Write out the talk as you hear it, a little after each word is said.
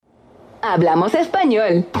Hablamos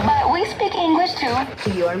español. But we speak English too.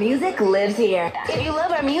 Your music lives here. If you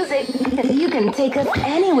love our music, you can take us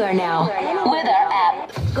anywhere now with our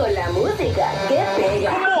app. Con la música que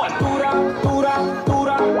pega.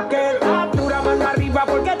 Que dura más arriba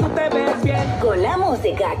porque tú te ves bien. Con la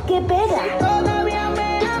música que pega. Todavía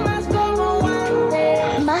me amas como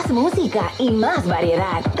antes. Más música y más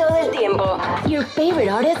variedad todo el tiempo. Your favorite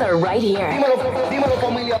artists are right here. Dímelo,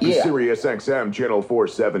 familia. Yeah. Sirius XM Channel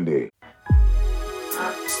 470.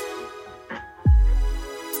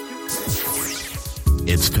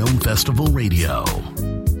 It's Film Festival Radio,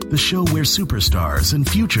 the show where superstars and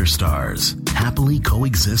future stars happily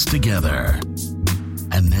coexist together.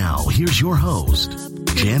 And now, here's your host,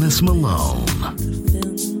 Janice Malone.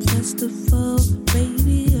 Film Festival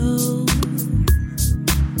Radio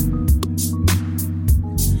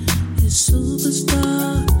is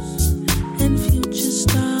superstars and future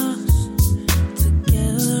stars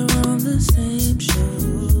together on the same show.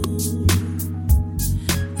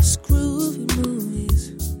 It's groovy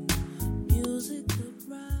movies, music that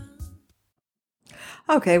rhymes.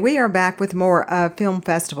 Okay, we are back with more Film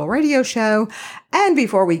Festival Radio Show. And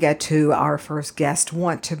before we get to our first guest,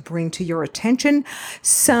 want to bring to your attention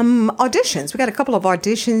some auditions. We got a couple of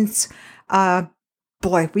auditions.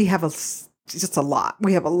 Boy, we have just a lot.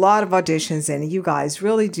 We have a lot of auditions, and you guys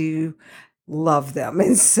really do love them.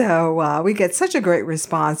 And so we get such a great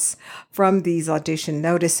response from these audition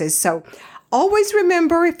notices. So always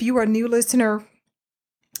remember, if you are a new listener,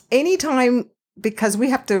 anytime, because we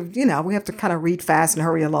have to kind of read fast and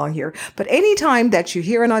hurry along here. But anytime that you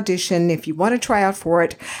hear an audition, if you want to try out for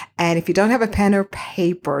it, and if you don't have a pen or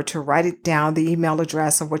paper to write it down, the email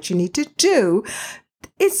address of what you need to do,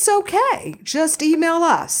 it's okay. Just email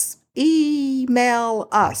us.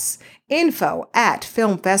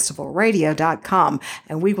 info@filmfestivalradio.com,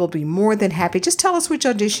 and we will be more than happy. Just tell us which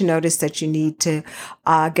audition notice that you need to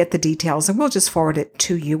get the details, and we'll just forward it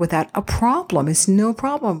to you without a problem. It's no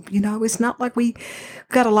problem. It's not like we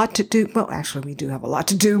got a lot to do. Well, actually, we do have a lot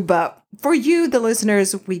to do, but for you, the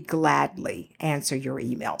listeners, we gladly answer your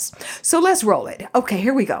emails. So let's roll it. Okay,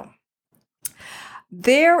 here we go.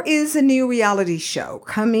 There is a new reality show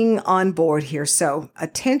coming on board here. So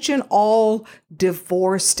attention, all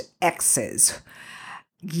divorced exes.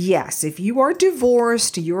 Yes, if you are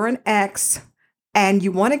divorced, you're an ex, and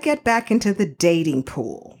you want to get back into the dating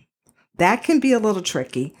pool. That can be a little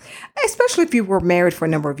tricky, especially if you were married for a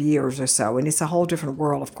number of years or so. And it's a whole different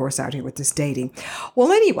world, of course, out here with this dating.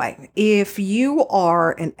 Well, anyway, if you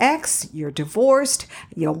are an ex, you're divorced,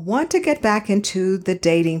 you want to get back into the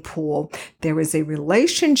dating pool, there is a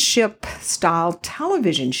relationship style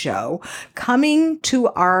television show coming to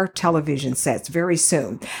our television sets very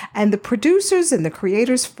soon. And the producers and the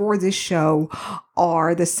creators for this show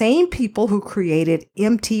are the same people who created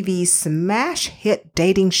MTV's smash hit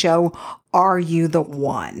dating show, Are You the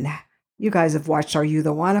One? You guys have watched Are You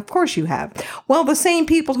the One? Of course you have. Well, the same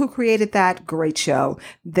people who created that great show,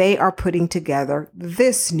 they are putting together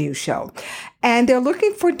this new show. And they're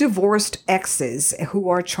looking for divorced exes who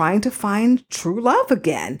are trying to find true love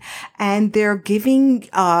again. And they're giving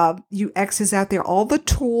you exes out there all the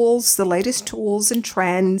tools, the latest tools and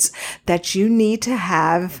trends that you need to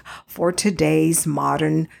have for today's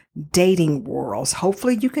modern dating worlds.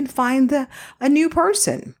 Hopefully you can find a new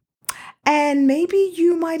person. And maybe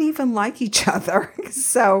you might even like each other.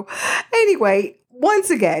 So anyway,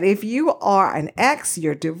 once again, if you are an ex,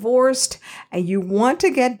 you're divorced, and you want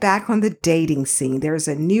to get back on the dating scene, there's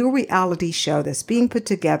a new reality show that's being put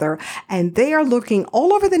together, and they are looking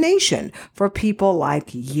all over the nation for people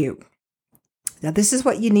like you. Now, this is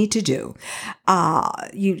what you need to do.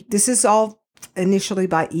 This is all initially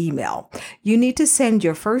by email. You need to send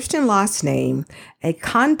your first and last name, a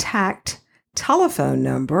contact telephone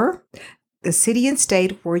number, the city and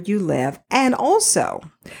state where you live, and also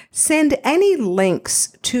send any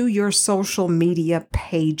links to your social media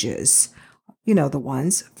pages. You know the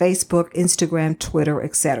ones, Facebook, Instagram, Twitter,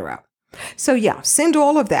 etc. So yeah, send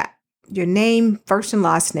all of that. Your name, first and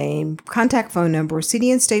last name, contact phone number,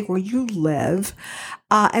 city and state where you live,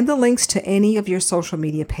 and the links to any of your social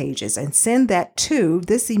media pages, and send that to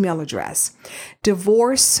this email address,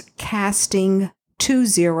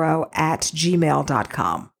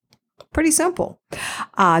 divorcecasting20@gmail.com. Pretty simple.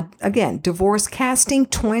 Again,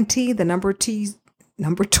 divorcecasting20, the number 20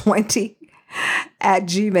 at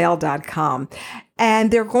gmail.com.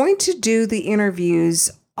 And they're going to do the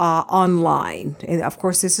interviews online. And of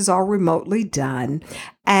course, this is all remotely done.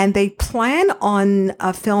 And they plan on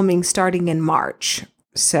filming starting in March.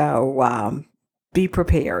 So be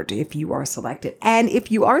prepared if you are selected. And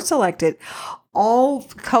if you are selected, all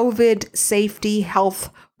COVID safety health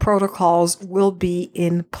protocols will be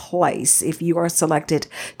in place if you are selected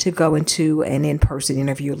to go into an in-person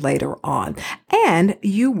interview later on. And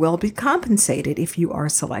you will be compensated if you are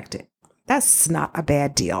selected. That's not a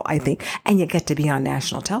bad deal, I think. And you get to be on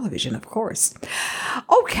national television, of course.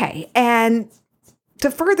 Okay. And to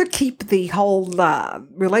further keep the whole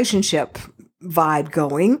relationship vibe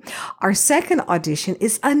going, our second audition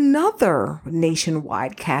is another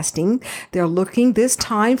nationwide casting. They're looking this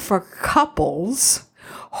time for couples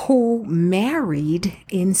who married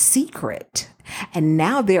in secret. And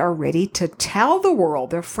now they are ready to tell the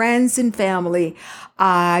world, their friends and family,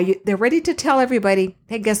 they're ready to tell everybody,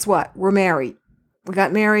 hey, guess what? We're married. We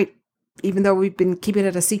got married, even though we've been keeping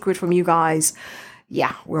it a secret from you guys.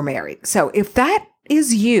 Yeah, we're married. So if that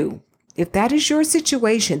is you, if that is your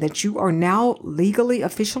situation, that you are now legally,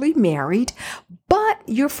 officially married, but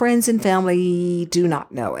your friends and family do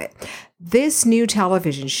not know it, this new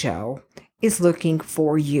television show is looking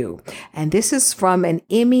for you. And this is from an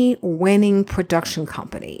Emmy-winning production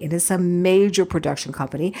company. It is a major production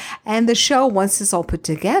company. And the show, once it's all put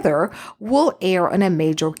together, will air on a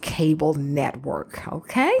major cable network.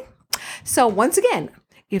 Okay? So once again,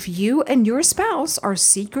 if you and your spouse are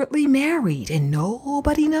secretly married and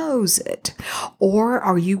nobody knows it, or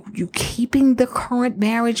are you keeping the current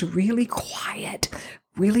marriage really quiet,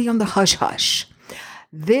 really on the hush-hush,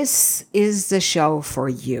 this is the show for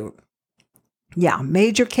you. Yeah,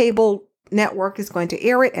 major cable network is going to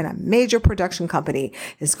air it and a major production company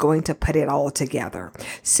is going to put it all together.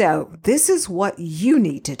 So this is what you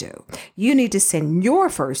need to do. You need to send your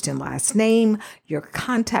first and last name, your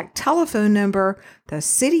contact telephone number, the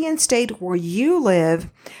city and state where you live,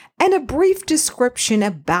 and a brief description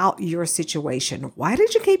about your situation. Why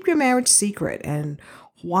did you keep your marriage secret? And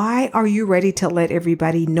why are you ready to let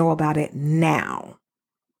everybody know about it now?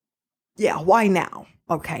 Yeah, why now?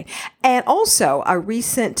 Okay. And also a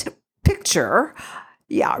recent picture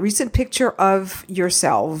of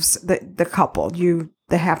yourselves, the couple,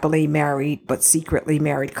 the happily married but secretly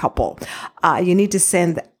married couple. You need to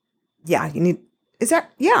send,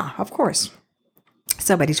 of course.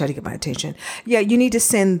 Somebody tried to get my attention. Yeah, you need to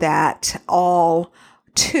send that all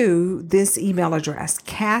to this email address,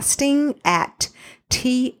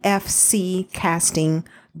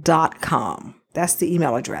 casting@tfccasting.com. That's the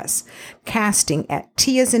email address. Casting at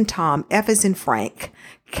T as in Tom, F as in Frank,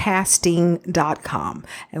 casting.com.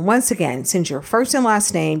 And once again, send your first and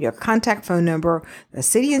last name, your contact phone number, the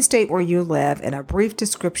city and state where you live, and a brief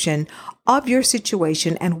description of your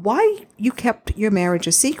situation and why you kept your marriage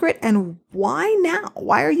a secret and why now?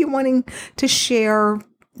 Why are you wanting to share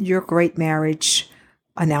your great marriage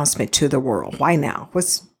announcement to the world? Why now?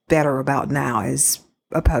 What's better about now as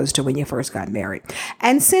opposed to when you first got married?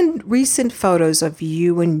 And send recent photos of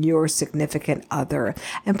you and your significant other.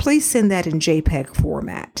 And please send that in JPEG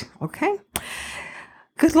format. Okay?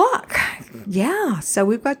 Good luck. Yeah. So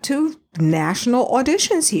we've got 2 national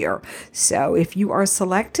auditions here. So if you are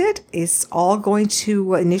selected, it's all going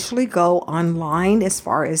to initially go online as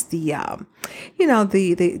far as the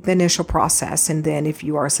initial process. And then if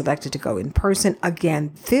you are selected to go in person,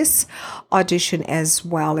 again, this audition as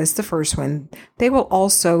well as the first one, they will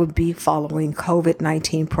also be following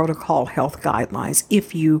COVID-19 protocol health guidelines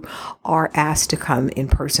if you are asked to come in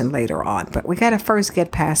person later on. But we got to first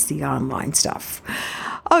get past the online stuff.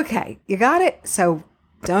 Okay, you got it? So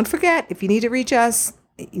don't forget, if you need to reach us,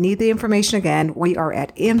 you need the information again, we are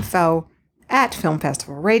at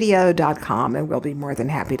info@filmfestivalradio.com, and we'll be more than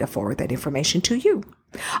happy to forward that information to you.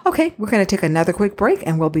 Okay, we're going to take another quick break,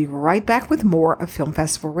 and we'll be right back with more of Film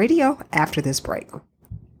Festival Radio after this break.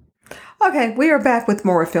 Okay, we are back with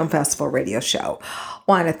more of Film Festival Radio Show.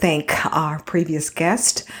 Want to thank our previous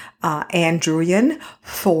guest, Ann Druyan,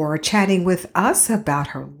 for chatting with us about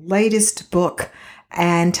her latest book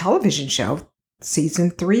and television show,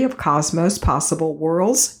 Season 3 of Cosmos Possible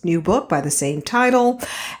Worlds, new book by the same title,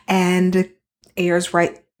 and airs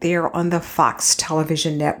right there on the Fox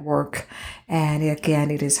television network. And again,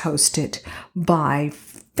 it is hosted by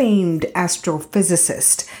famed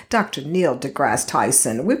astrophysicist, Dr. Neil deGrasse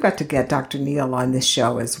Tyson. We've got to get Dr. Neil on this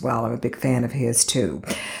show as well. I'm a big fan of his too.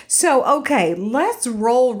 So, okay, let's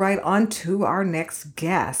roll right on to our next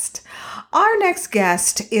guest. Our next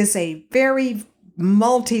guest is a very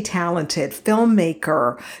multi-talented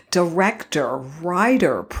filmmaker, director,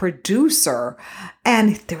 writer, producer,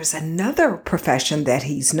 and there's another profession that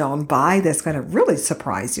he's known by that's going to really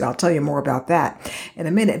surprise you. I'll tell you more about that in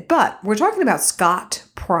a minute. But we're talking about Scott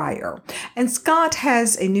Pryor. Pryor. And Scott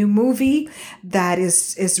has a new movie that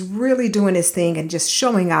is really doing his thing and just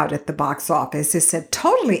showing out at the box office. It's a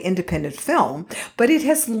totally independent film, but it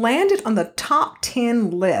has landed on the top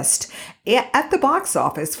 10 list at the box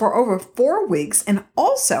office for over 4 weeks and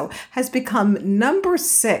also has become number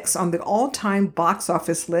 6 on the all-time box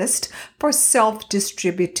office list for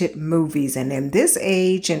self-distributed movies. And in this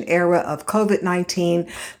age and era of COVID-19,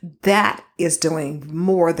 that is doing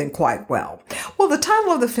more than quite well. Well, the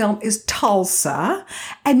title of the film is Tulsa,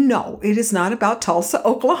 and no, it is not about Tulsa,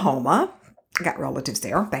 Oklahoma. I got relatives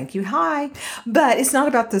there. Thank you. Hi. But it's not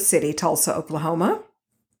about the city, Tulsa, Oklahoma.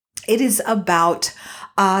 It is about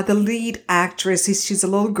the lead actress. She's a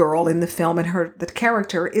little girl in the film, and the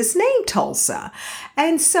character is named Tulsa.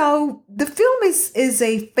 And so the film is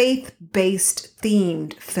a faith-based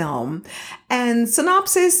themed film. And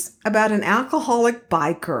synopsis about an alcoholic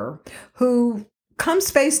biker who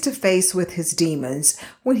comes face to face with his demons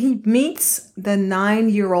when he meets the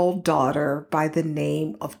 9-year-old daughter by the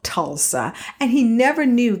name of Tulsa, and he never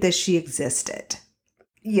knew that she existed.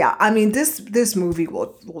 Yeah, I mean, this movie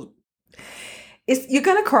will you're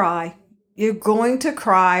going to cry. You're going to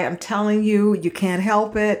cry. I'm telling you, you can't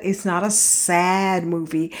help it. It's not a sad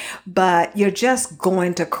movie, but you're just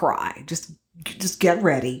going to cry. Just get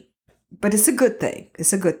ready. But it's a good thing.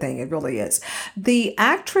 It's a good thing. It really is. The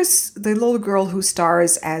actress, the little girl who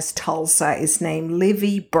stars as Tulsa, is named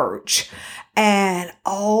Livy Birch. And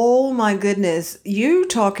oh my goodness, you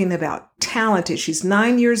talking about talented. She's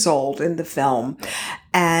 9 years old in the film.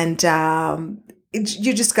 And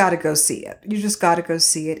you just got to go see it. You just got to go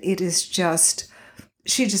see it. It is just,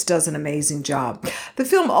 she just does an amazing job. The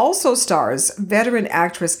film also stars veteran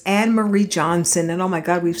actress Anne Marie Johnson. And oh my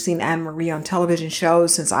God, we've seen Anne Marie on television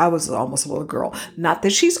shows since I was almost a little girl. Not that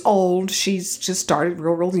she's old. She's just started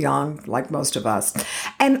real young, like most of us.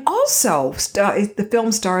 And also, the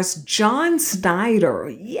film stars John Snyder.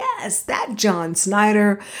 Yes, that John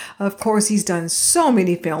Snyder. Of course, he's done so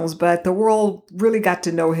many films, but the world really got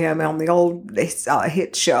to know him on the old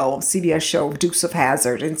hit show, CBS show, Dukes of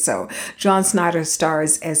Hazzard. And so John Snyder stars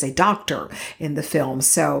as a doctor in the film.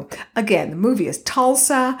 So again, the movie is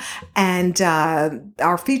Tulsa, and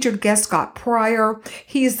our featured guest, Scott Pryor,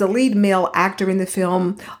 he is the lead male actor in the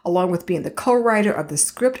film, along with being the co-writer of the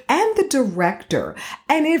script and the director.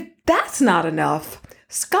 And if that's not enough,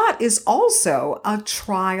 Scott is also a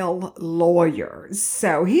trial lawyer.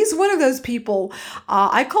 So he's one of those people,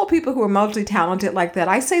 I call people who are multi-talented like that,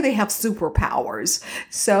 I say they have superpowers.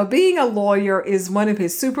 So being a lawyer is one of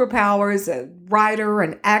his superpowers, a writer,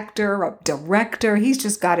 an actor, a director. He's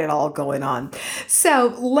just got it all going on.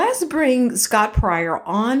 So let's bring Scott Pryor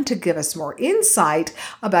on to give us more insight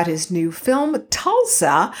about his new film,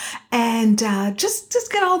 Tulsa, and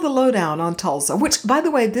just get all the lowdown on Tulsa, which, by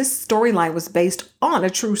the way, this storyline was based on a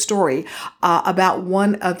true story about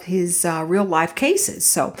one of his real life cases.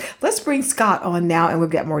 So let's bring Scott on now and we'll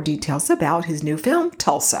get more details about his new film,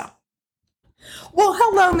 Tulsa. Well,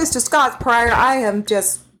 hello, Mr. Scott Pryor. I am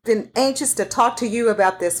just been anxious to talk to you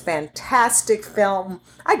about this fantastic film.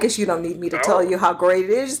 I guess you don't need me to tell you how great it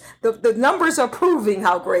is. The numbers are proving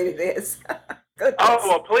how great it is. Oh,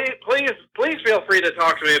 well, please feel free to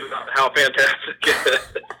talk to me about how fantastic it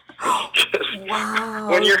is. Wow.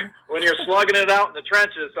 When you're slugging it out in the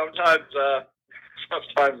trenches, sometimes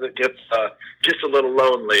it gets just a little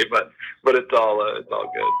lonely, but it's all good.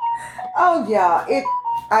 Oh yeah,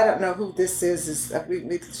 I don't know who this is. We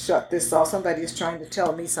need to shut this off. Somebody is trying to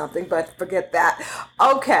tell me something, but forget that.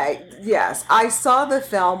 Okay, yes, I saw the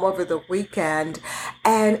film over the weekend,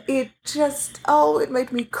 and it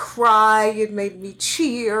made me cry. It made me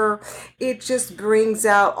cheer. It just brings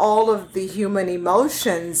out all of the human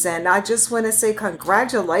emotions, and I just want to say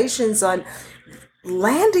congratulations on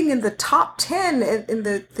landing in the top 10 in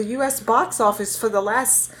the U.S. box office for the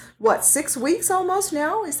last, 6 weeks almost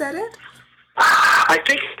now? Is that it? I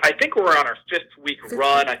think we're on our fifth week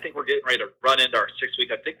run. I think we're getting ready to run into our 6th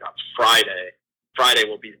week. I think on Friday. Friday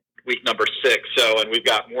will be week number 6. So, and we've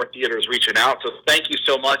got more theaters reaching out. So thank you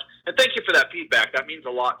so much. And thank you for that feedback. That means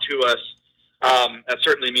a lot to us. That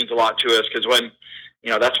certainly means a lot to us because when,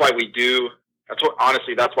 that's why we do,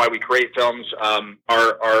 that's why we create films.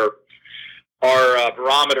 Our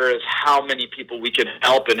barometer is how many people we can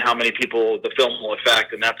help and how many people the film will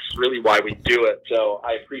affect, and that's really why we do it. So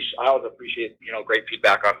I always appreciate great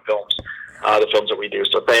feedback on films, the films that we do.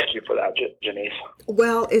 So thank you for that, Janice.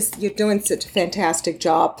 Well, you're doing such a fantastic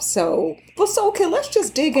job. So okay, let's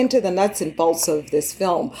just dig into the nuts and bolts of this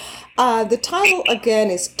film. The title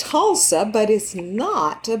again is Tulsa, but it's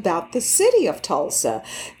not about the city of Tulsa.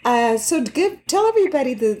 So tell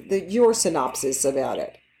everybody your synopsis about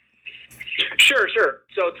it. Sure.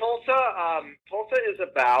 So Tulsa is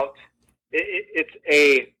about it's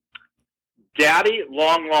a daddy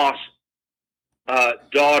long lost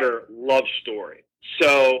daughter love story.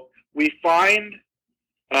 So we find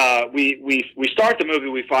we start the movie.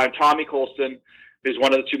 We find Tommy Colston, who's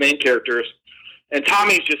one of the two main characters, and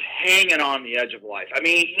Tommy's just hanging on the edge of life. I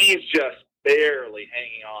mean, he's just barely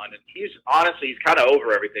hanging on, and he's kind of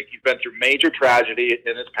over everything. He's been through major tragedy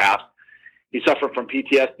in his past. He suffered from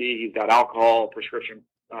PTSD. He's got alcohol, prescription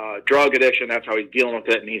drug addiction. That's how he's dealing with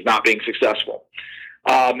it, and he's not being successful.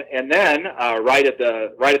 And then right at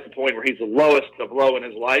the point where he's the lowest of low in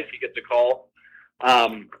his life, he gets a call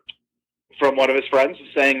from one of his friends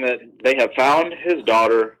saying that they have found his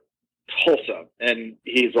daughter, Tulsa. And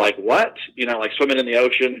he's like, what? You know, like swimming in the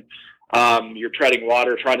ocean. You're treading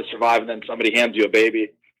water, trying to survive, and then somebody hands you a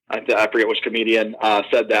baby. I forget which comedian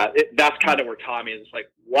said that. That's kind of where Tommy is. It's like,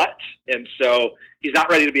 what? And so he's not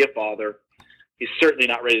ready to be a father. He's certainly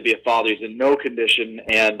not ready to be a father. He's in no condition.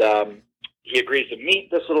 And he agrees to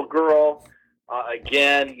meet this little girl.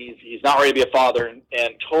 Again, he's not ready to be a father.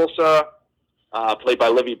 And Tulsa, played by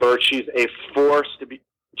Livy Birch, she's a force to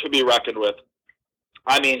be reckoned with.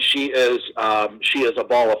 I mean, she is a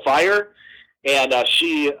ball of fire. And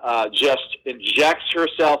she just injects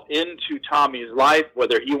herself into Tommy's life,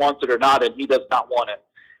 whether he wants it or not, and he does not want it.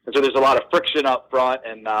 And so there's a lot of friction up front,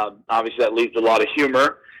 and obviously that leads to a lot of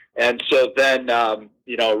humor. And so then,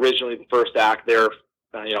 originally the first act, they're,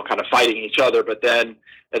 kind of fighting each other. But then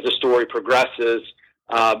as the story progresses,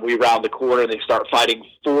 we round the corner and they start fighting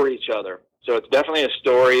for each other. So it's definitely a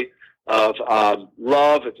story of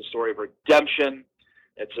love. It's a story of redemption.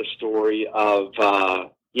 It's a story of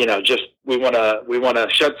just we want to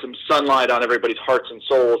shed some sunlight on everybody's hearts and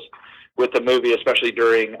souls with the movie, especially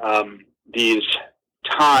during these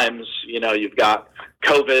times. You've got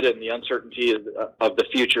COVID and the uncertainty of the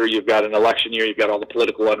future. You've got an election year. You've got all the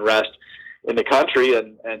political unrest in the country,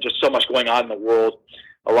 and just so much going on in the world.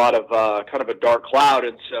 A lot of kind of a dark cloud,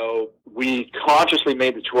 and so we consciously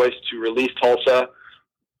made the choice to release Tulsa.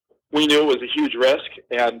 We knew it was a huge risk,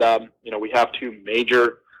 and we have two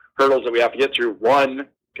major hurdles that we have to get through. One,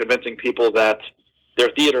 convincing people that their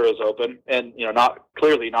theater is open, and not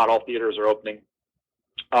all theaters are opening,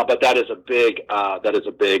 but that is a big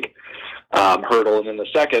hurdle. And then the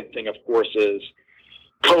second thing, of course, is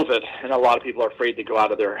COVID, and a lot of people are afraid to go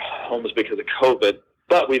out of their homes because of COVID.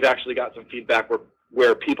 But we've actually got some feedback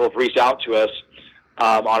where people have reached out to us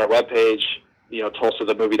on our webpage,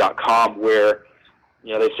 TulsaTheMovie.com, where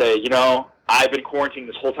they say, I've been quarantined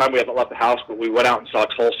this whole time. We haven't left the house, but we went out and saw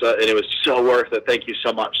Tulsa, and it was so worth it. Thank you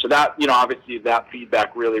so much. So that, obviously that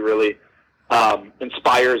feedback really, really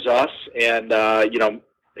inspires us and,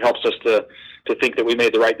 helps us to think that we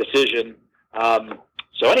made the right decision.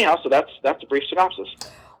 So that's a brief synopsis.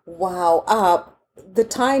 Wow. The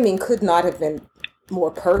timing could not have been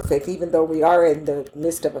more perfect, even though we are in the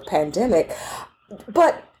midst of a pandemic.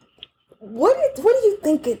 But what do you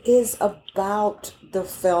think it is about the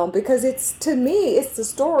film? Because to me, it's the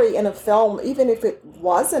story in a film, even if it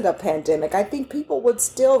wasn't a pandemic, I think people would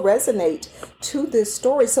still resonate to this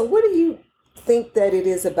story. So what do you think that it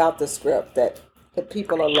is about the script that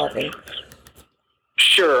people are loving?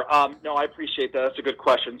 Sure. No, I appreciate that. That's a good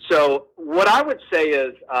question. So what I would say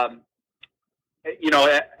is,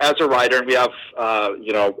 as a writer, and we have, I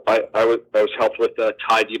was helped with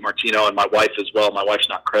Ty DiMartino and my wife as well. My wife's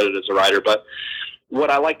not credited as a writer, but what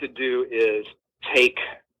I like to do is take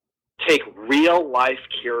real life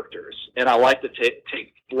characters, and I like to take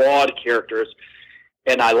flawed characters,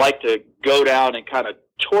 and I like to go down and kind of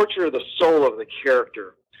torture the soul of the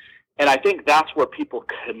character. And I think that's where people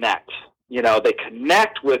connect. They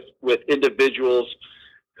connect with individuals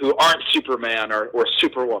who aren't Superman or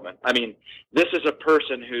Superwoman. I mean, this is a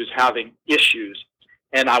person who's having issues,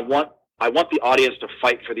 and I want the audience to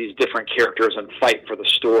fight for these different characters and fight for the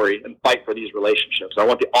story and fight for these relationships. I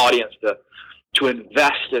want the audience to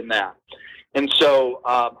invest in that. And so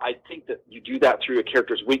I think that you do that through a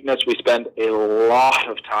character's weakness. We spend a lot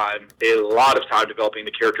of time developing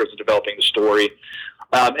the characters and developing the story.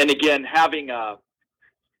 And again,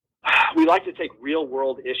 we like to take real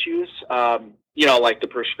world issues, like the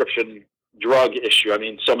prescription drug issue. I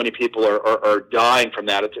mean, so many people are dying from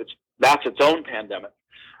that. That's its own pandemic.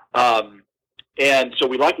 And so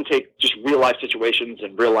we like to take just real life situations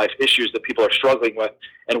and real life issues that people are struggling with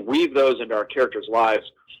and weave those into our characters'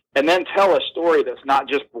 lives, and then tell a story that's not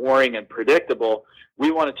just boring and predictable.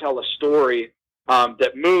 We want to tell a story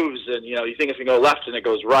that moves, and you think it's going to go left and it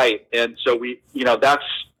goes right. And so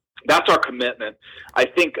that's our commitment. I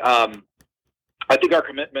think our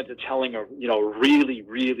commitment to telling a really,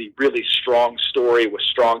 really, really strong story with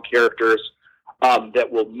strong characters that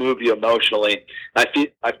will move you emotionally. I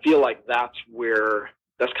feel like that's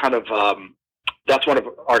kind of that's one of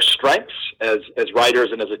our strengths as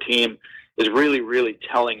writers and as a team, is really, really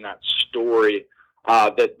telling that story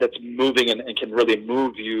that's moving and can really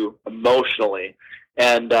move you emotionally.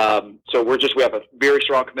 And so we have a very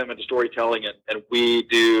strong commitment to storytelling, and we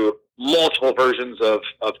do multiple versions of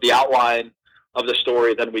the outline of the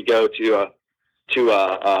story. Then we go to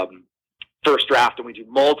a first draft, and we do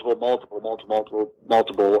multiple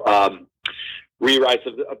rewrites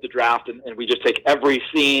of the draft, and we just take every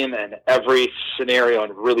scene and every scenario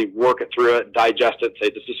and really work it through it and digest it and say,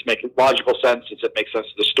 does this make logical sense? Does it make sense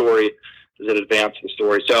to the story? Does it advance the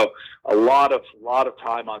story? So a lot of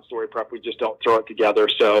time on story prep. We just don't throw it together.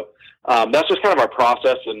 So that's just kind of our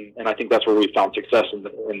process, and I think that's where we found success in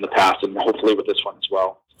the past, and hopefully with this one as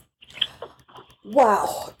well.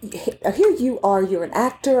 Wow. Here you are. You're an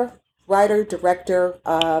actor, writer, director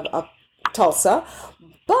of TULSA,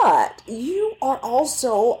 but you are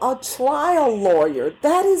also a trial lawyer.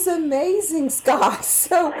 That is amazing, Scott.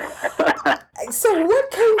 So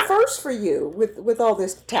what came first for you with all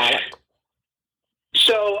this talent?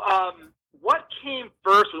 So what came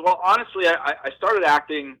first? Well, honestly, I started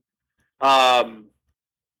acting. I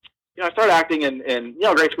started acting in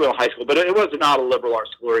grade school and high school, but it was not a liberal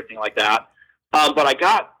arts school or anything like that. But I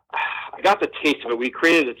got the taste of it. We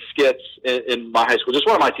created skits in my high school. Just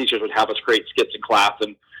one of my teachers would have us create skits in class,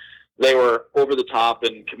 and they were over the top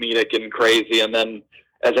and comedic and crazy. And then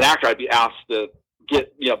as an actor, I'd be asked to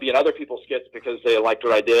be in other people's skits because they liked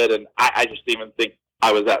what I did, and I just didn't even think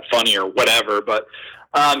I was that funny or whatever. But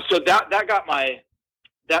so that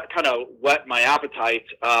kind of whet my appetite.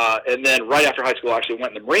 And then right after high school, I actually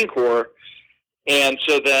went in the Marine Corps, and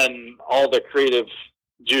so then all the creative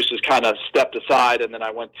juices kind of stepped aside, and then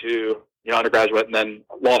I went to undergraduate and then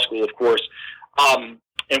law school, of course.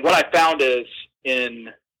 And what I found is in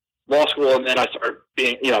law school, and then I started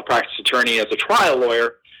being practice attorney as a trial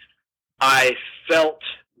lawyer, I felt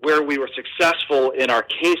where we were successful in our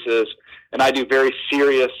cases, and I do very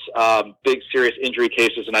serious, big serious injury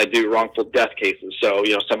cases, and I do wrongful death cases. So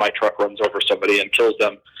semi-truck runs over somebody and kills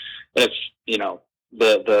them, and it's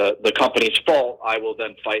the company's fault. I will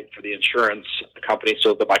then fight for the insurance company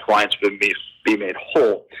so that my clients would be made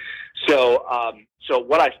whole. So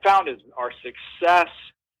what I found is our success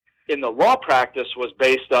in the law practice was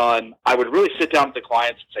based on, I would really sit down with the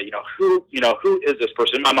clients and say, who is this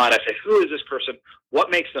person? In my mind, I say, who is this person? What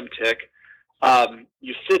makes them tick?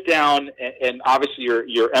 You sit down and obviously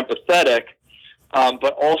you're empathetic,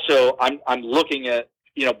 but also I'm looking at,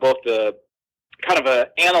 both the kind of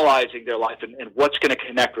analyzing their life and what's going to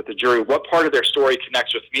connect with the jury. What part of their story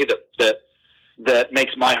connects with me that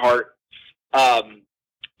makes my heart,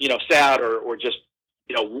 sad or just,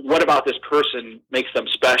 what about this person makes them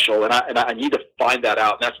special? And I need to find that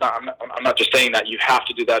out. And I'm not just saying that you have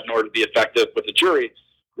to do that in order to be effective with the jury.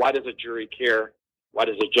 Why does a jury care? Why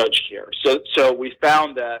does a judge care? So we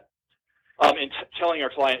found that in telling our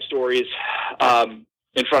client stories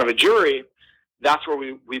in front of a jury, that's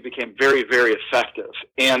where we became very, very effective.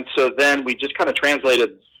 And so then we just kind of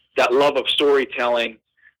translated that love of storytelling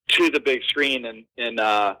to the big screen. And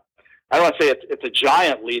I don't want to say it's a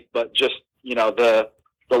giant leap, but just,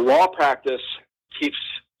 the law practice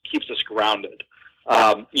keeps us grounded.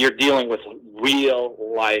 You're dealing with real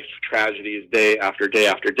life tragedies day after day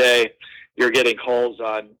after day. You're getting calls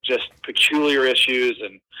on just peculiar issues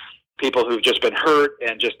and people who've just been hurt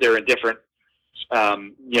and just they're in different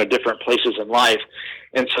places in life.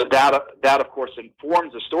 And so that of course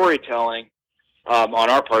informs the storytelling on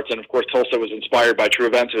our parts. And of course, TULSA was inspired by true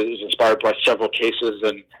events. It was inspired by several cases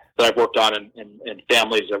that I've worked on in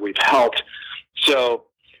families that we've helped. So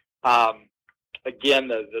again,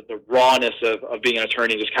 the rawness of being an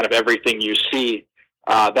attorney, just kind of everything you see,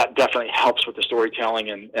 that definitely helps with the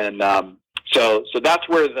storytelling. And so that's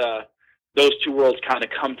where those two worlds kind of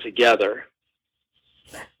come together.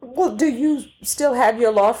 Well, do you still have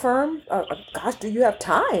your law firm? Do you have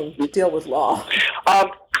time to deal with law?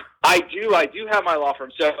 I do have my law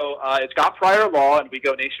firm. So it's Scott Pryor Law, and we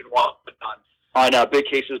go nationwide on big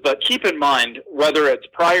cases. But keep in mind, whether it's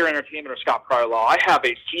Pryor Entertainment or Scott Pryor Law, I have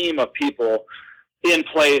a team of people in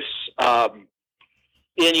place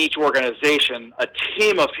in each organization, a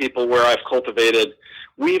team of people where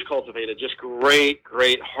we've cultivated just great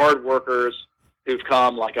hard workers who've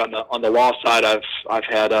come. Like on the law side, I've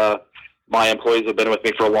had my employees have been with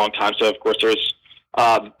me for a long time. So of course there's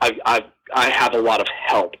I have a lot of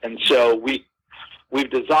help, and so we've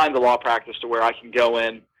designed the law practice to where I can go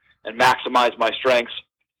in and maximize my strengths,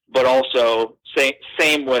 but also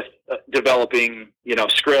same with developing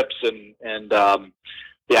scripts and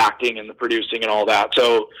the acting and the producing and all that.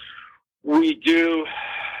 So we do,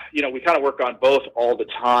 we kind of work on both all the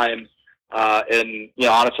time. And,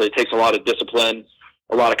 honestly, it takes a lot of discipline,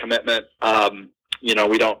 a lot of commitment.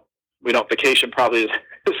 We don't vacation probably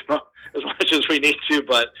as much as we need to,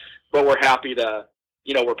 but we're happy to,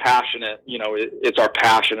 we're passionate, it's our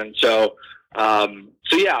passion. And so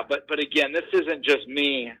yeah, but again, this isn't just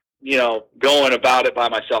me, going about it by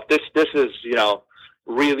myself. This is,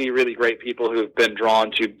 really, really great people who've been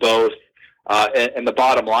drawn to both. And the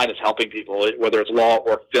bottom line is helping people, whether it's law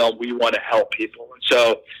or film. We want to help people. And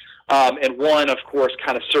so, and one, of course,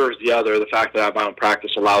 kind of serves the other. The fact that I have my own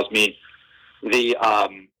practice allows me the,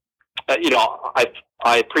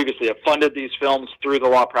 I previously have funded these films through the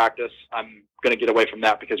law practice. I'm going to get away from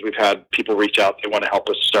that because we've had people reach out. They want to help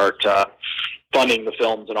us start funding the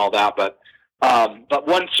films and all that. But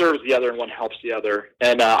one serves the other and one helps the other.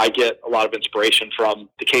 And I get a lot of inspiration from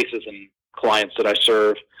the cases and clients that I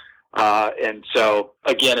serve. And so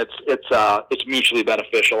again, it's mutually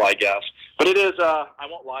beneficial, I guess. But it is, I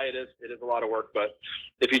won't lie, it is a lot of work. But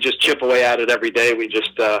if you just chip away at it every day, we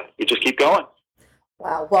just keep going.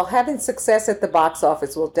 Wow. Well, having success at the box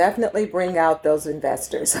office will definitely bring out those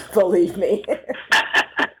investors, believe me.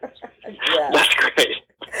 Yeah. That's great.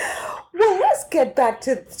 Well, let's get back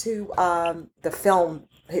to the film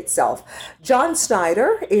itself. John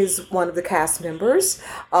Schneider is one of the cast members,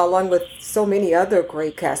 along with so many other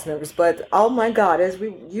great cast members. But oh my God, as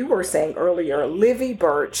you were saying earlier, Livy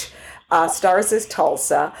Birch stars as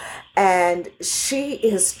Tulsa, and she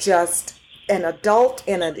is just an adult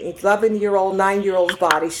in an 11-year-old, 9-year-old's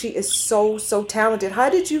body. She is so talented. How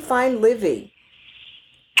did you find Livy?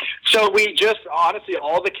 So we just, honestly,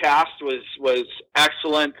 all the cast was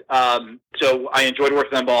excellent. So I enjoyed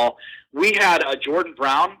working them all. We had Jordan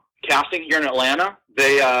Brown casting here in Atlanta.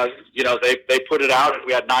 They put it out, and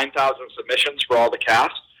we had 9,000 submissions for all the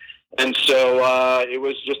cast. And so it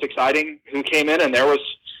was just exciting who came in, and there's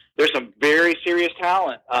some very serious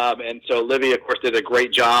talent. And so Livy, of course, did a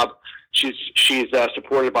great job. She's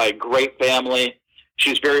supported by a great family.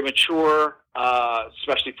 She's very mature,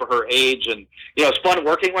 especially for her age. And, it's fun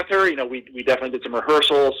working with her. We definitely did some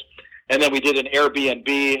rehearsals. And then we did an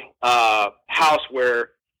Airbnb house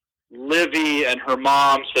where Livy and her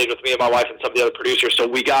mom stayed with me and my wife and some of the other producers. So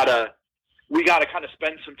we got to kind of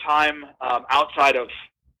spend some time outside of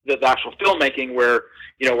the actual filmmaking where,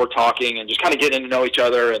 we're talking and just kind of getting to know each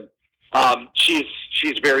other. And she's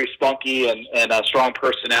very spunky and a strong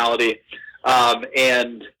personality,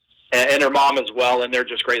 and her mom as well. And they're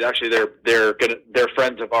just great. Actually, they're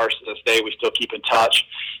friends of ours to this day. We still keep in touch,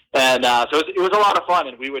 and so it was a lot of fun.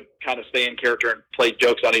 And we would kind of stay in character and play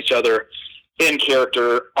jokes on each other in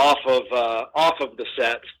character off of the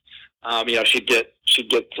set. She'd get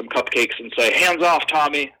some cupcakes and say, "Hands off,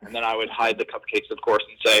 Tommy," and then I would hide the cupcakes, of course,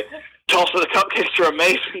 and say, "Tulsa, the cupcakes are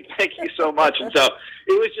amazing. Thank you so much." And so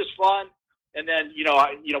it was just fun. And then,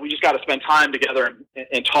 we just got to spend time together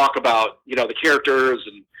and talk about, the characters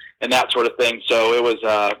and that sort of thing. So it was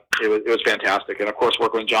fantastic. And of course,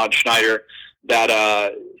 working with John Schneider, that,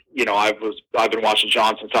 I've been watching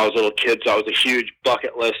John since I was a little kid. So it was a huge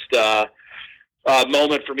bucket list,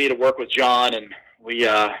 moment for me to work with John. And we,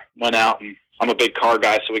 went out, and I'm a big car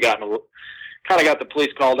guy. So we got the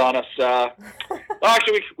police called on us. Well,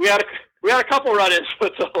 actually we had a couple run-ins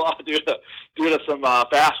with due to some,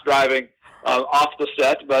 fast driving. Off the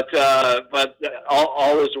set, but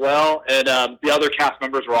all is well. And the other cast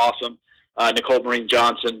members were awesome. Nicole Maureen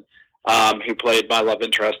Johnson, who played my love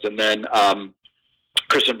interest, and then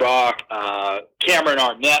Kristen Brock. Cameron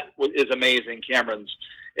Arnett is amazing. Cameron's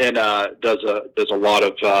does a lot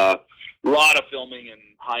of filming and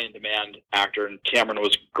high in demand actor. And Cameron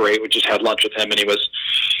was great. We just had lunch with him, and he was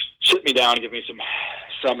sitting me down and giving me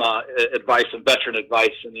some advice, some veteran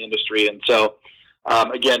advice in the industry. And so.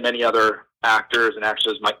 Again, many other actors and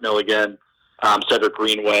actresses, Mike Milligan, Cedric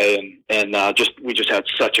Greenway, and we just had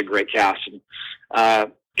such a great cast. And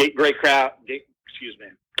great crowd. Excuse me,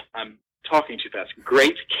 I'm talking too fast.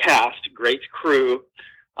 Great cast, great crew,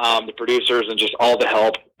 the producers, and just all the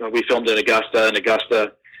help. We filmed in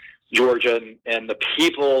Augusta, Georgia, and the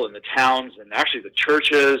people and the towns, and actually the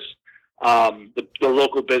churches, the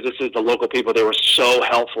local businesses, the local people. They were so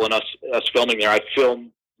helpful in us filming there. I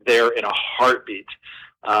filmed there in a heartbeat.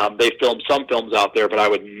 They filmed some films out there, but I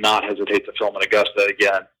would not hesitate to film in Augusta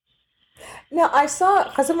again. Now, I saw,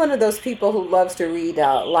 because I'm one of those people who loves to read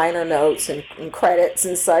liner notes and credits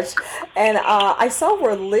and such, and I saw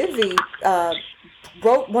where Livy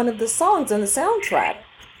wrote one of the songs on the soundtrack.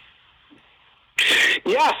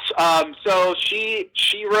 Yes. So she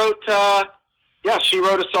wrote a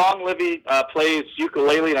song. Livy plays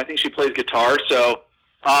ukulele, and I think she plays guitar. So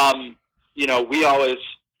we always,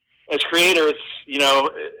 as creators,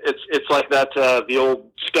 it's like that, the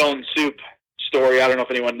old stone soup story. I don't know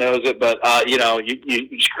if anyone knows it, but, you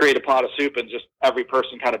just create a pot of soup and just every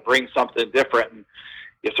person kind of brings something different and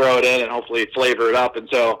you throw it in and hopefully flavor it up. And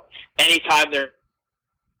so anytime they're,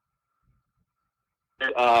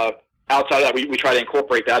 outside of that, we try to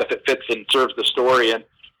incorporate that if it fits and serves the story. And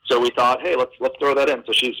so we thought, hey, let's throw that in.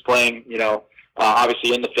 So she's playing,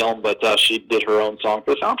 obviously in the film, but she did her own song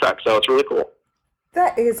for the soundtrack. So it's really cool.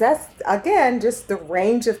 That's again just the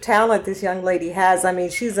range of talent this young lady has. I mean,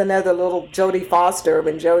 she's another little Jodie Foster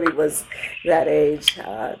when Jodie was that age,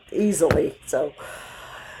 easily. So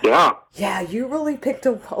yeah, you really picked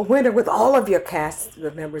a winner with all of your cast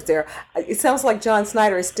members there. It sounds like John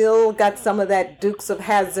Snyder has still got some of that Dukes of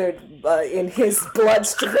Hazzard in his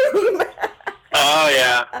bloodstream. Oh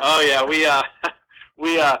yeah.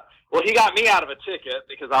 Well, he got me out of a ticket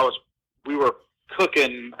because we were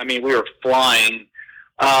cooking. I mean, we were flying.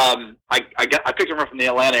 I picked him up from the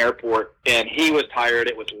Atlanta airport, and he was tired.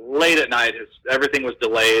 It was late at night. Everything was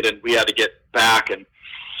delayed, and we had to get back, and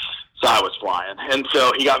so I was flying. And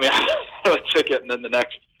so he got me out of a ticket, and then the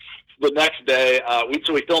next day,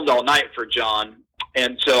 we filmed all night for John.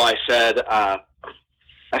 And so I said,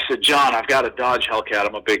 John, I've got a Dodge Hellcat.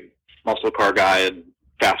 I'm a big muscle car guy and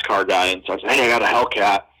fast car guy. And so I said, hey, I got a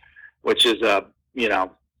Hellcat, which is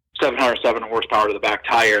 707 horsepower to the back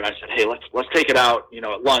tire. And I said, hey, let's take it out,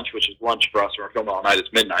 at lunch, which is lunch for us. We're filming all night.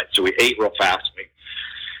 It's midnight. So we ate real fast.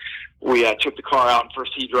 We took the car out, and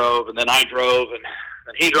first he drove, and then I drove, and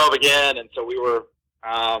then he drove again. And so we were,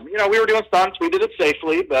 we were doing stunts. We did it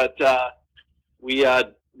safely, but we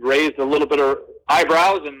raised a little bit of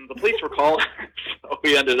eyebrows, and the police were called. So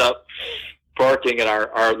we ended up parking, and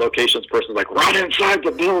our locations person was like, run inside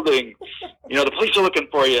the building. The police are looking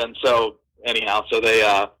for you. And so anyhow, so they,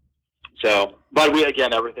 but we,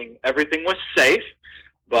 again, everything was safe,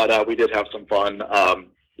 but we did have some fun,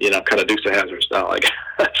 kind of Dukes of Hazzard style, like.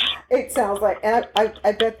 It sounds like, and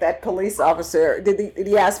I bet that police officer, did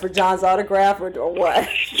he ask for John's autograph or what?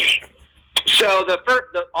 So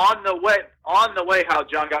on the way, how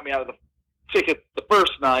John got me out of the ticket the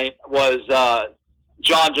first night was,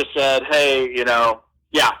 John just said, hey, so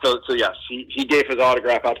yes, he gave his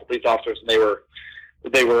autograph out to police officers, and they were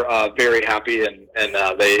very happy, and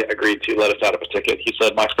they agreed to let us out of a ticket. He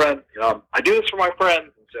said, my friend, I do this for my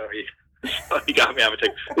friends. And so he got me out of a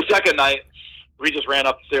ticket. The second night, we just ran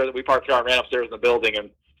upstairs. We parked the car and ran upstairs in the building, and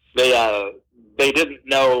they didn't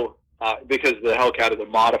know, because the Hellcat is a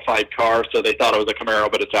modified car, so they thought it was a Camaro,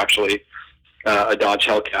 but it's actually a Dodge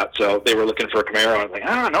Hellcat. So they were looking for a Camaro. I was like,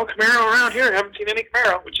 no Camaro around here. I haven't seen any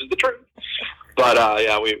Camaro, which is the truth. But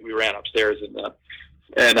we ran upstairs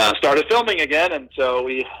and started filming again, and so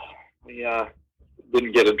we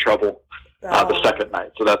didn't get in trouble the second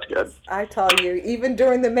night, so that's good. I tell you, even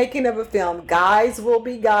during the making of a film, guys will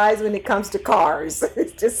be guys when it comes to cars.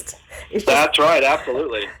 It's just that's right,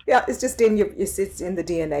 absolutely. Yeah, it's just it's in the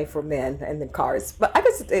DNA for men and the cars. But I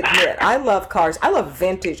just admit, I love cars. I love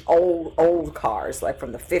vintage old cars, like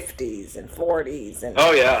from the 50s and 40s, and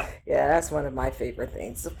yeah, that's one of my favorite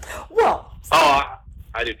things. Well, I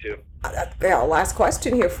do too. Last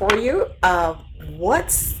question here for you.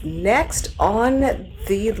 What's next on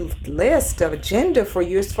the list of agenda for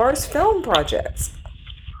you as far as film projects?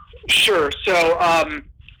 Sure. So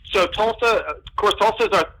Tulsa, of course, Tulsa is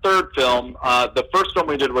our third film. The first film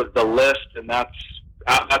we did was The List, and that's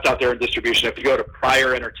out there in distribution. If you go to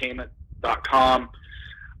pryorentertainment.com,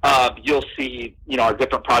 you'll see, our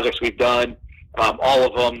different projects we've done. All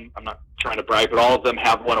of them, I'm not trying to brag, but all of them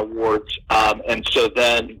have won awards. And so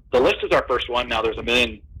then The List is our first one. Now there's a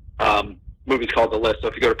million movies called The List. So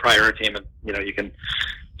if you go to Pryor Entertainment, you can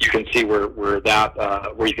see where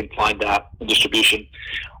you can find that in distribution.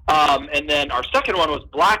 And then our second one was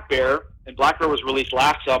Black Bear, and Black Bear was released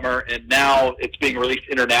last summer, and now it's being released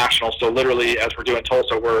international. So literally, as we're doing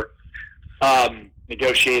Tulsa, we're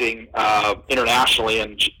negotiating internationally.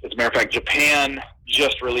 And as a matter of fact, Japan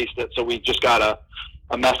just released it. So we just got a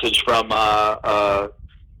message from a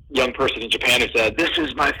young person in Japan who said, "This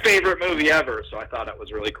is my favorite movie ever." So I thought that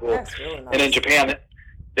was really cool. That's really nice. And in Japan,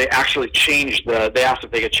 they actually changed they asked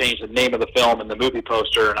if they could change the name of the film and the movie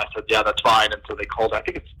poster, and I said, yeah, that's fine. And so they called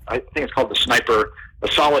it, I think it's called The Sniper,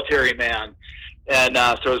 The Solitary Man. And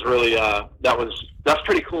so it was really that's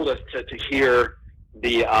pretty cool to hear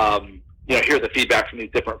the hear the feedback from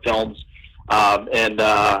these different films. And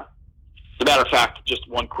as a matter of fact, just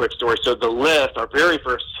one quick story. So The List, our very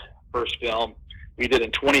first film, we did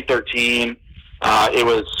in 2013. I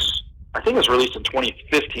think it was released in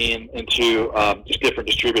 2015 into just different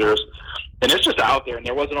distributors. and it's just out there, and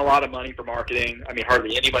there wasn't a lot of money for marketing. I mean,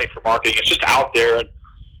 hardly any money for marketing. It's just out there. And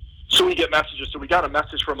so we get messages. So we got a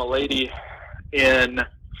message from a lady in,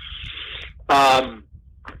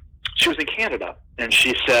 she was in Canada, and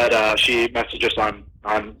she said, she messaged us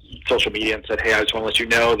on social media and said, hey, I just want to let you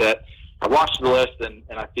know that I watched the list, and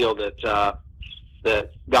I feel that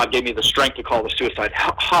that God gave me the strength to call the suicide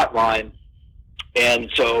hotline. And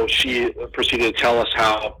so she proceeded to tell us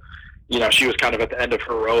how, she was kind of at the end of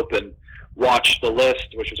her rope and watched The List,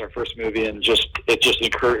 which was our first movie, and it just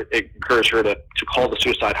encouraged her to call the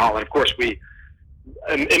suicide hotline. Of course, we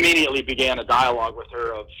immediately began a dialogue with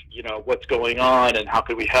her of, what's going on and how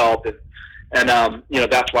could we help. And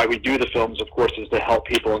that's why we do the films, of course, is to help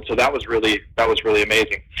people. And so that was really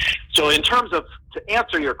amazing. So in terms of, to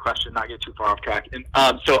answer your question, not get too far off track. And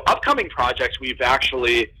so upcoming projects, we try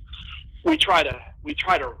to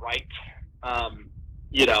write,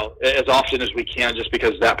 as often as we can, just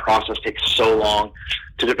because that process takes so long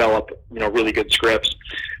to develop, really good scripts.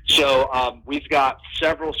 So we've got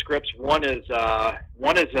several scripts. One is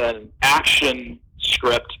an action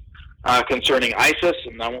script concerning ISIS,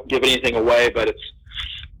 and I won't give anything away, but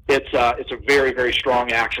it's a very, very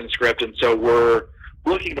strong action script, and so we're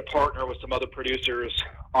looking to partner with some other producers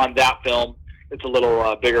on that film. It's a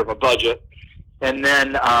little bigger of a budget. And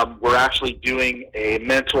then we're actually doing a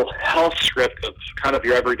mental health script of kind of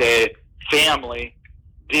your everyday family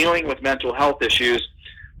dealing with mental health issues.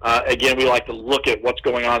 Again, we like to look at what's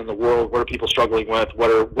going on in the world. What are people struggling with? What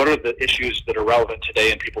are the issues that are relevant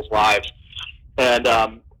today in people's lives? And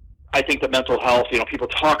I think that mental health, people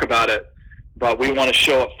talk about it, but we want to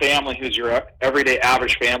show a family who's your everyday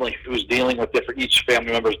average family who's dealing with each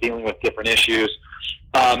family member is dealing with different issues.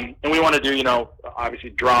 And we want to do, obviously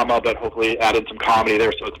drama, but hopefully add in some comedy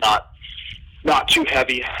there so it's not too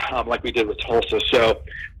heavy like we did with Tulsa. So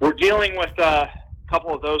we're dealing with a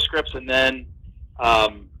couple of those scripts, and then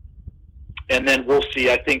we'll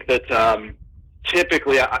see. I think that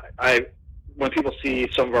typically I when people see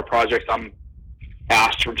some of our projects, I'm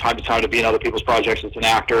asked from time to time to be in other people's projects as an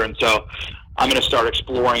actor, and so I'm going to start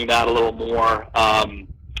exploring that a little more.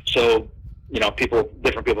 So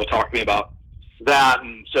different people talk to me about that,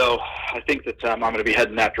 and so I think that I'm going to be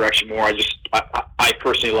heading that direction more. I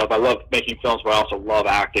personally love making films, but I also love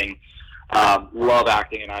acting, and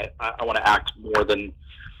I want to act more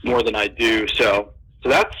than I do. So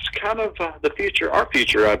that's kind of the future, our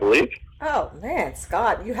future, I believe. Oh man,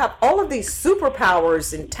 Scott, you have all of these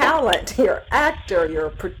superpowers and talent. You're an actor, you're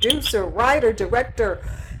a producer, writer, director,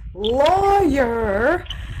 lawyer.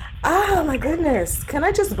 Oh my goodness. Can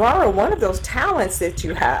I just borrow one of those talents that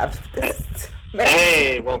you have?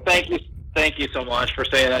 Hey, well, thank you so much for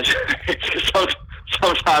saying that.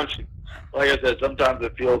 Sometimes, like I said, sometimes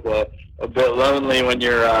it feels a bit lonely when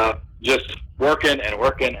you're just working and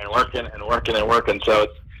working and working and working and working. So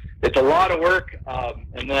it's a lot of work,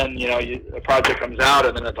 and then a project comes out,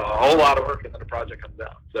 and then it's a whole lot of work, and then a project comes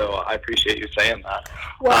out. So I appreciate you saying that.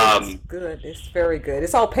 Well, it's good. It's very good.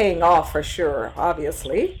 It's all paying off for sure,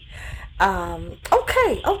 obviously.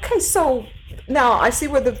 Okay. So now I see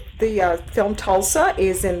where the film Tulsa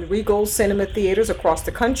is in Regal Cinema theaters across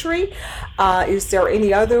the country. Is there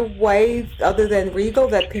any other way other than Regal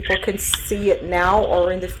that people can see it now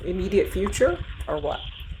or in the immediate future, or what?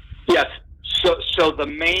 Yes. So the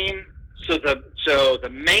main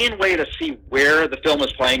way to see where the film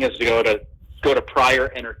is playing is to go to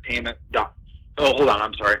Pryor Entertainment. Oh, hold on.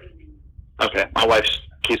 I'm sorry. Okay, my wife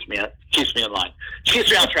keeps me in line. She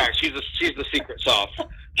keeps me on track. She's the secret sauce.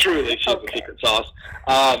 Truly, she's the secret sauce.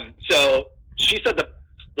 So she said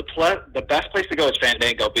the best place to go is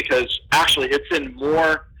Fandango, because actually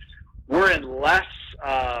we're in less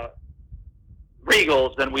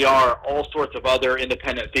Regals than we are all sorts of other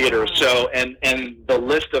independent theaters. So and the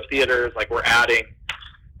list of theaters, like, we're adding,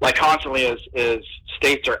 like, constantly is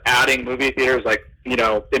states are adding movie theaters, like,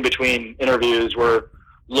 in between interviews we're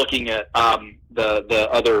looking at the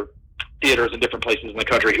other theaters in different places in the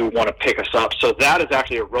country who want to pick us up. So that is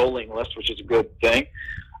actually a rolling list, which is a good thing.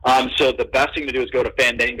 So the best thing to do is go to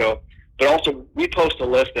Fandango, but also we post a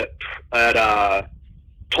list at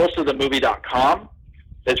TULSAthemovie.com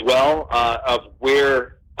as well, of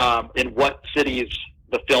where in what cities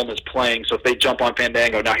the film is playing. So if they jump on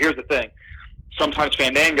Fandango, now here's the thing: sometimes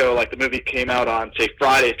Fandango, like, the movie came out on, say,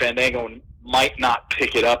 Friday, Fandango might not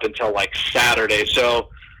pick it up until like Saturday. So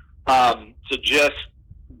just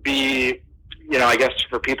be, I guess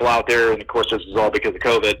for people out there, and of course this is all because of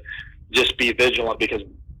COVID, just be vigilant, because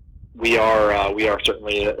we are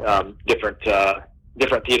certainly different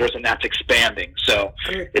different theaters, and that's expanding. So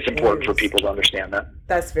it's important for people to understand that.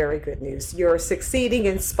 That's very good news. You're succeeding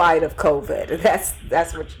in spite of COVID.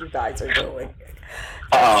 That's what you guys are doing.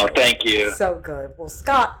 Thank you. So good. Well,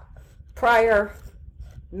 Scott Pryor,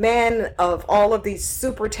 man of all of these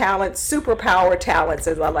superpower talents,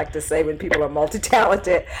 as I like to say when people are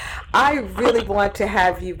multi-talented, I really want to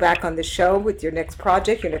have you back on the show with your next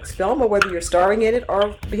project, your next film, or whether you're starring in it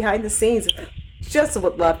or behind the scenes. Just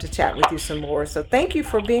would love to chat with you some more. So thank you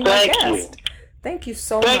for being my guest. Thank you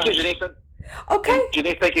so much. Thank you, Janice. Okay.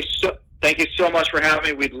 Janice, thank you so much for having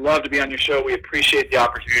me. We'd love to be on your show. We appreciate the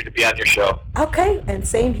opportunity to be on your show. Okay, and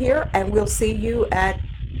same here, and we'll see you at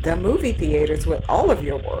the movie theaters with all of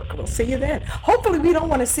your work. We'll see you then. Hopefully we don't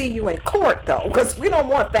want to see you in court, though, because we don't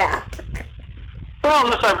want that. Well,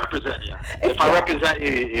 unless I represent you. If I represent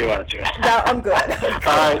you, you want to. No, I'm good.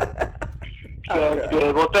 All right.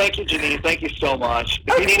 Good. Well, thank you, Janine. Thank you so much.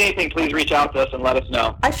 If you need anything, please reach out to us and let us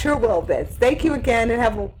know. I sure will, Ben. Thank you again, and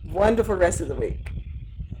have a wonderful rest of the week.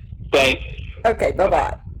 Thanks. Okay,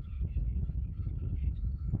 bye-bye.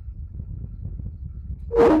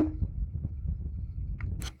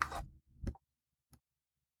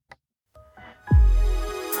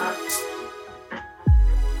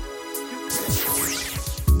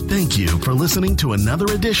 Thank you for listening to another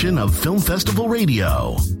edition of Film Festival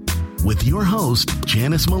Radio with your host,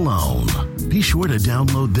 Janice Malone. Be sure to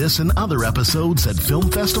download this and other episodes at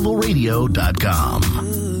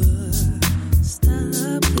filmfestivalradio.com.